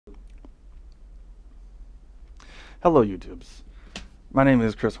Hello YouTubes, my name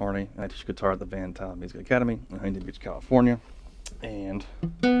is Chris Horney and I teach guitar at the band Tuyl Music Academy in Huntington Beach, California, and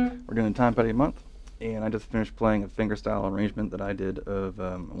we're doing Time Petty Month, and I just finished playing a fingerstyle arrangement that I did of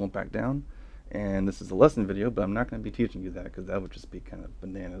I Won't Back Down, and this is a lesson video, but I'm not going to be teaching you that because that would just be kind of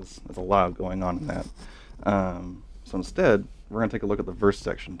bananas. There's a lot going on in that. So instead, we're going to take a look at the verse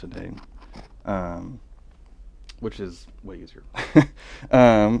section today, which is way easier.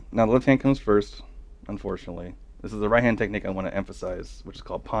 Now the left hand comes first, unfortunately. This is the right hand technique I want to emphasize, which is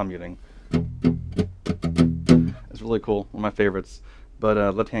called palm muting. It's really cool, one of my favorites. But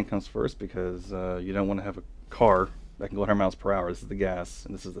left hand comes first because you don't want to have a car that can go 100 miles per hour. This is the gas,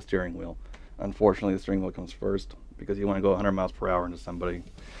 and this is the steering wheel. Unfortunately, the steering wheel comes first because you want to go 100 miles per hour into somebody.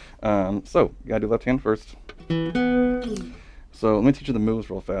 So, you gotta do left hand first. So, let me teach you the moves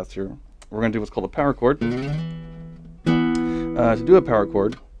real fast here. We're gonna do what's called a power chord. To do a power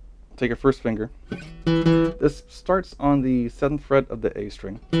chord, take your first finger. This starts on the 7th fret of the A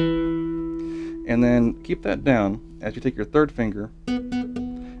string. And then keep that down as you take your third finger and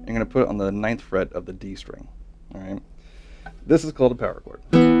you're going to put it on the 9th fret of the D string. Alright? This is called a power chord.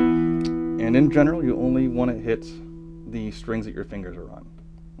 And in general, you only want to hit the strings that your fingers are on.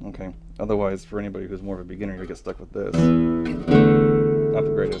 Okay? Otherwise, for anybody who's more of a beginner, you'll get stuck with this. Not the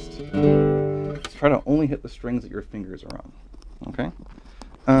greatest. Just try to only hit the strings that your fingers are on. Okay?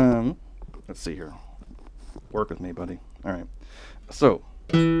 Let's see here. Work with me, buddy. Alright. So,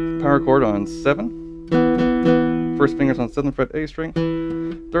 power chord on 7. First finger's on 7th fret A string.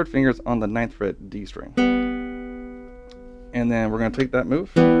 Third finger's on the 9th fret D string. And then we're going to take that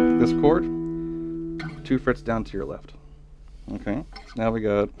move, this chord, 2 frets down to your left. Okay, so now we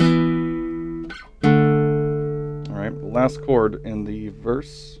got... Alright, the last chord in the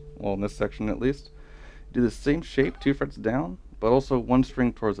verse, well in this section at least, do the same shape, 2 frets down, but also 1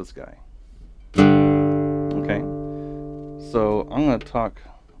 string towards the sky. Okay, so I'm going to talk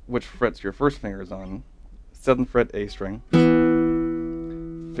which frets your first finger is on. 7th fret A string,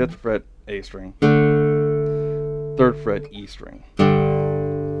 5th fret A string, 3rd fret E string.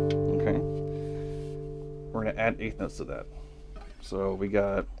 Okay, we're going to add 8th notes to that. So we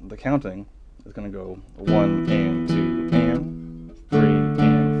got the counting is going to go 1 and 2 and 3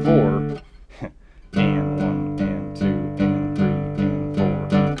 and 4 and 1 and 2 and 3 and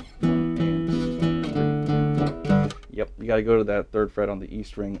 4 and 1 and 2 and 3 and 4. Yep, you got to go to that 3rd fret on the E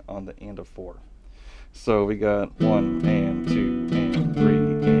string on the and of 4. So we got 1 and 2 and 3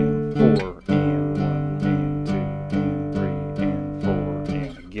 and 4 and 1 and 2 and 3 and 4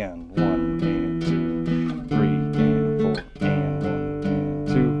 and again 1 and 2, 3 and 4 and 1 and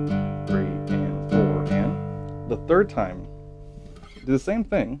 2, 3 and 4 and the third time do the same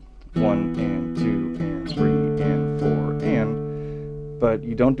thing, 1 and 2 and 3 and 4 and, but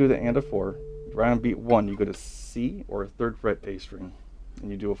you don't do the and of 4. Right on beat 1 you go to C or 3rd fret A string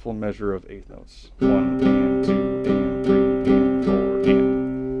and you do a full measure of 8th notes. 1 and 2 and 3 and 4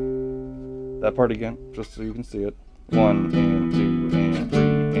 and. That part again, just so you can see it. 1 and 2 and 3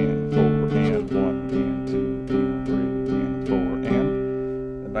 and 4 and 1 and 2 and 3 and 4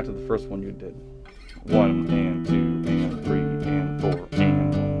 and. Then back to the first one you did. 1 and 2 and 3 and 4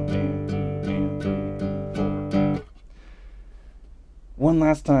 and 1 and 2 and 3 and 4 and. One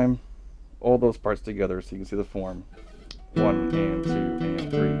last time, all those parts together so you can see the form. 1 and 2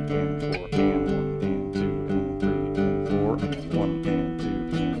 and 3 and 4 and 1 and 2 and 3 and 4 and 1 and 2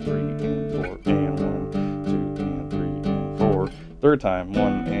 and 3 and 4 and 1, 2 and 3 and 4. Third time,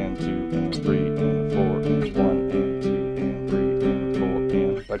 1 and 2 and 3 and 4 and 1 and 2 and 3 and 4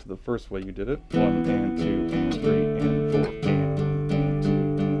 and back to the first way you did it. 1 and 2 and 3 and 4 and 1 and 2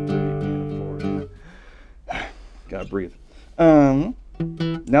 and 3 and 4. Gotta breathe.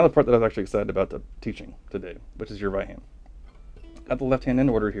 Now the part that I was actually excited about teaching today, which is your right hand. Got the left hand in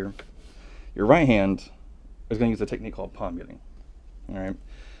order here. Your right hand is going to use a technique called palm muting. Alright,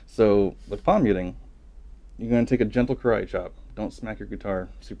 so with palm muting, you're going to take a gentle karate chop. Don't smack your guitar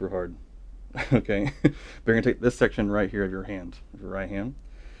super hard. Okay, but you're going to take this section right here of your hand, of your right hand,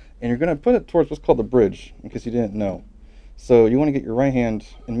 and you're going to put it towards what's called the bridge, in case you didn't know. So you want to get your right hand,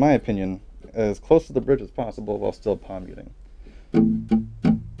 in my opinion, as close to the bridge as possible while still palm muting.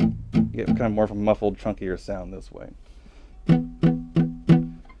 You get kind of more of a muffled, chunkier sound this way.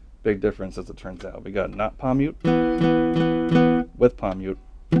 Big difference as it turns out. We got not palm mute with palm mute.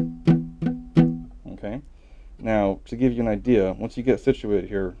 Okay. Now, to give you an idea, once you get situated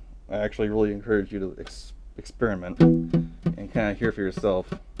here, I actually really encourage you to experiment and kind of hear for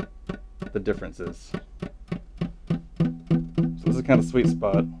yourself the differences. So this is kind of a sweet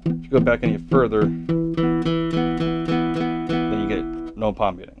spot. If you go back any further, then you get no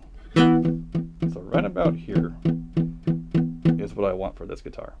palm muting. So right about here is what I want for this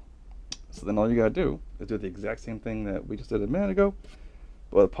guitar. So then all you gotta do is do the exact same thing that we just did a minute ago,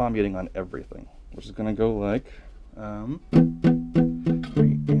 but with palm muting on everything, which is gonna go like 3 and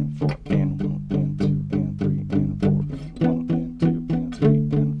 4 and 1 and 2 and 3 and 4 and 1 and 2 and 3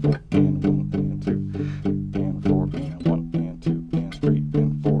 and 4 and 1 and 2 and 4 and 1 and 2 and 3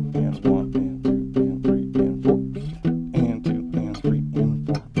 and 4 and 1 and 2 and 3 and 4 and 2 and 3 and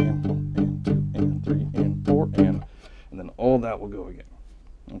 4 and 1 and 2 and 3 and 4 and then all that will go again.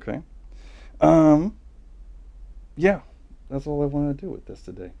 Okay. Yeah, that's all I wanted to do with this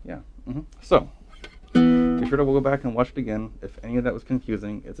today. Yeah. So, be sure to go back and watch it again. If any of that was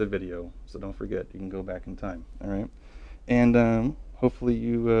confusing, it's a video, so don't forget, you can go back in time. All right. And hopefully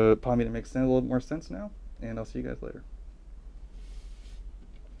you palm muting makes a little more sense now. And I'll see you guys later.